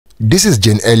This is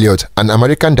Jane Elliott, an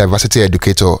American diversity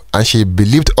educator, and she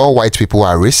believed all white people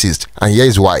are racist, and here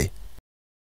is why.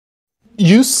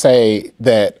 You say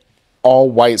that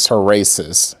all whites are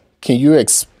racist. Can you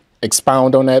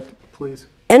expound on that, please?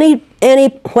 Any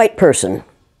white person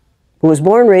who was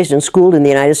born, raised, and schooled in the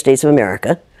United States of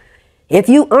America, if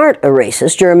you aren't a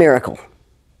racist, you're a miracle.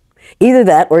 Either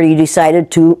that or you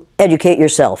decided to educate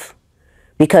yourself.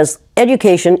 Because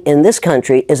education in this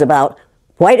country is about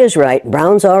white is right,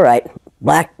 brown's all right,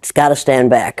 black's got to stand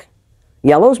back.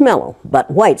 Yellow's mellow, but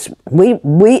whites,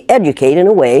 we educate in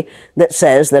a way that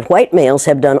says that white males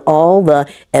have done all the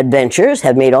adventures,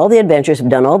 have made all the adventures, have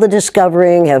done all the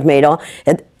discovering, have made all,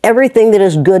 everything that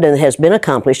is good and has been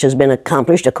accomplished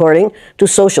according to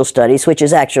social studies, which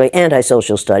is actually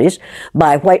anti-social studies,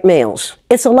 by white males.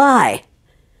 It's a lie.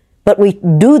 But we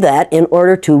do that in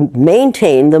order to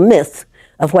maintain the myth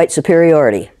of white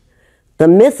superiority. The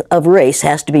myth of race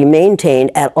has to be maintained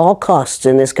at all costs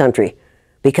in this country.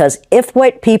 Because if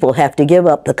white people have to give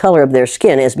up the color of their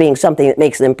skin as being something that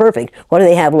makes them perfect, what do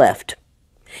they have left?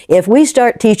 If we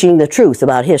start teaching the truth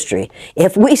about history,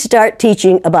 if we start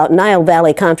teaching about Nile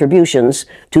Valley contributions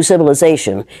to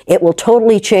civilization, it will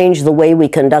totally change the way we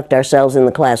conduct ourselves in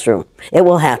the classroom. It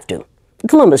will have to.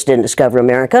 Columbus didn't discover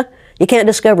America. You can't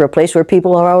discover a place where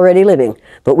people are already living.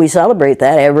 But we celebrate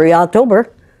that every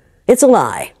October. It's a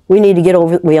lie. We need to get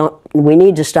over, we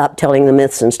need to stop telling the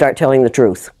myths and start telling the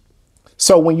truth.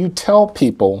 So when you tell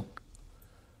people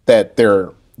that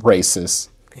they're racist,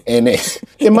 and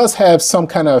it must have some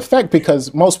kind of effect,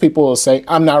 because most people will say,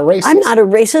 I'm not racist. I'm not a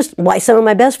racist. Why, some of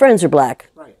my best friends are black.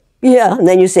 Right. Yeah, and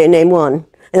then you say, name one.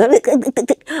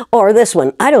 Or this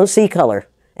one, I don't see color.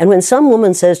 And when some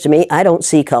woman says to me, I don't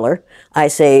see color, I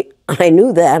say, I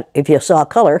knew that if you saw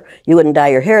color, you wouldn't dye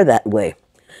your hair that way.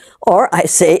 Or I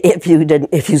say, if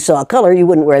you saw color, you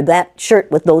wouldn't wear that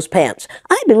shirt with those pants.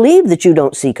 I believe that you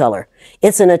don't see color.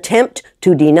 It's an attempt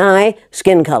to deny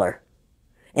skin color.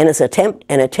 And it's an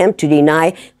attempt to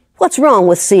deny what's wrong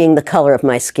with seeing the color of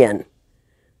my skin.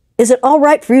 Is it all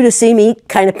right for you to see me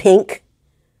kind of pink?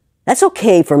 That's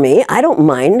okay for me. I don't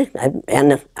mind.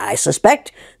 And I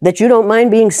suspect that you don't mind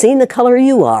being seen the color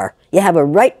you are. You have a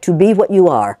right to be what you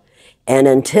are. And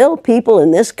until people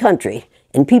in this country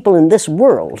and people in this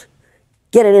world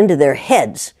get it into their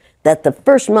heads that the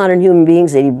first modern human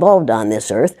beings that evolved on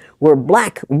this earth were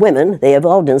black women. They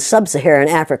evolved in sub-Saharan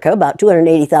Africa about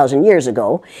 280,000 years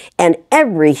ago, and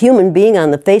every human being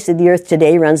on the face of the earth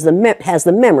today has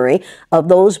the memory of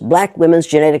those black women's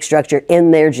genetic structure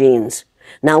in their genes.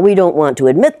 Now, we don't want to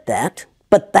admit that,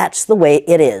 but that's the way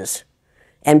it is.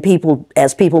 And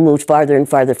as people moved farther and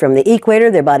farther from the equator,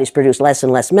 their bodies produced less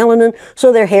and less melanin,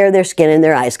 so their hair, their skin, and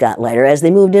their eyes got lighter. As they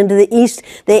moved into the east,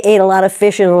 they ate a lot of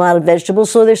fish and a lot of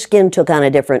vegetables, so their skin took on a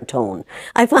different tone.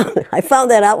 I found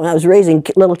that out when I was raising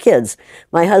little kids.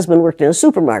 My husband worked in a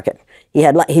supermarket.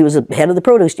 He was the head of the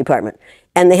produce department,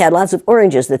 and they had lots of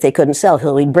oranges that they couldn't sell,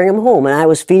 so he'd bring them home, and I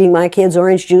was feeding my kids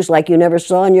orange juice like you never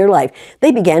saw in your life.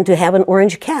 They began to have an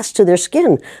orange cast to their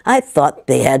skin. I thought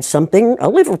they had a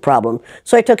liver problem.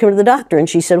 So I took him to the doctor, and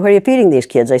she said, what are you feeding these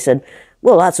kids? I said,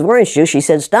 well, lots of orange juice. She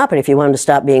said, stop it if you want them to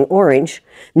stop being orange.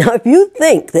 Now, if you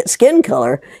think that skin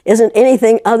color isn't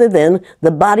anything other than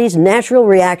the body's natural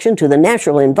reaction to the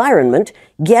natural environment,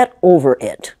 get over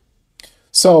it.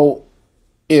 So,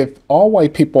 if all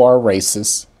white people are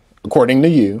racist, according to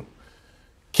you,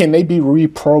 can they be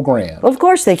reprogrammed? Of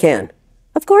course they can.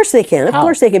 Of course they can. Of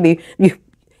course they can be.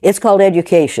 It's called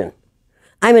education.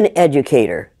 I'm an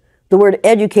educator. The word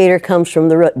educator comes from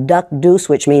the root duc dus,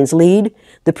 which means lead,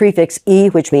 the prefix e,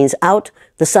 which means out,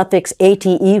 the suffix ate,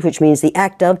 which means the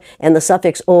act of, and the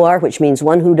suffix or, which means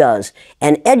one who does.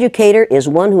 An educator is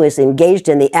one who is engaged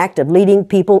in the act of leading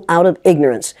people out of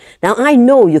ignorance. Now, I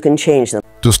know you can change them.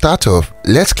 To start off,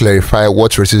 let's clarify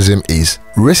what racism is.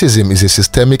 Racism is a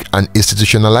systemic and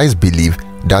institutionalized belief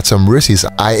that some races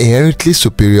are inherently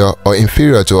superior or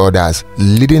inferior to others,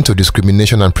 leading to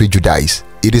discrimination and prejudice.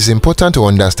 It is important to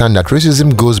understand that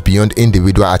racism goes beyond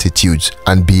individual attitudes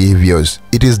and behaviors.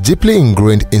 It is deeply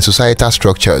ingrained in societal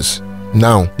structures.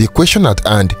 Now, the question at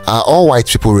hand, are all white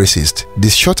people racist? The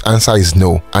short answer is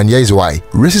no, and here is why.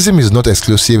 Racism is not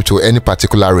exclusive to any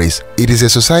particular race. It is a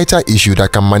societal issue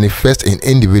that can manifest in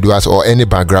individuals or any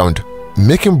background.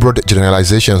 Making broad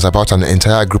generalizations about an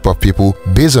entire group of people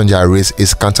based on their race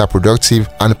is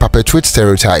counterproductive and perpetuates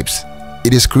stereotypes.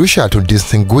 It is crucial to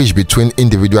distinguish between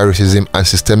individual racism and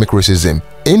systemic racism.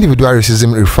 Individual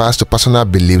racism refers to personal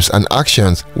beliefs and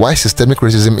actions, while systemic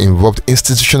racism involved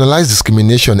institutionalized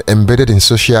discrimination embedded in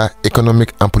social,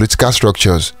 economic, and political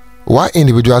structures. While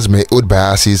individuals may hold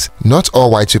biases, not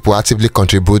all white people actively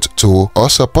contribute to or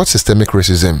support systemic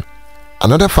racism.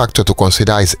 Another factor to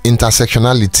consider is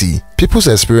intersectionality. People's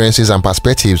experiences and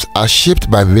perspectives are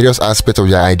shaped by various aspects of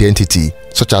their identity,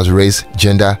 such as race,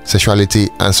 gender, sexuality,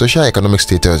 and socio-economic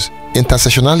status.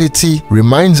 Intersectionality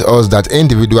reminds us that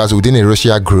individuals within a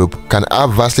racial group can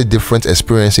have vastly different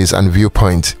experiences and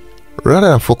viewpoints. Rather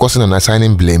than focusing on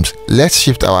assigning blames, let's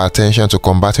shift our attention to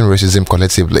combating racism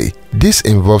collectively. This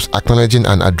involves acknowledging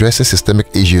and addressing systemic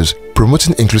issues,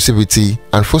 promoting inclusivity,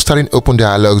 and fostering open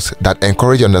dialogues that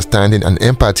encourage understanding and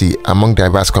empathy among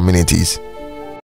diverse communities.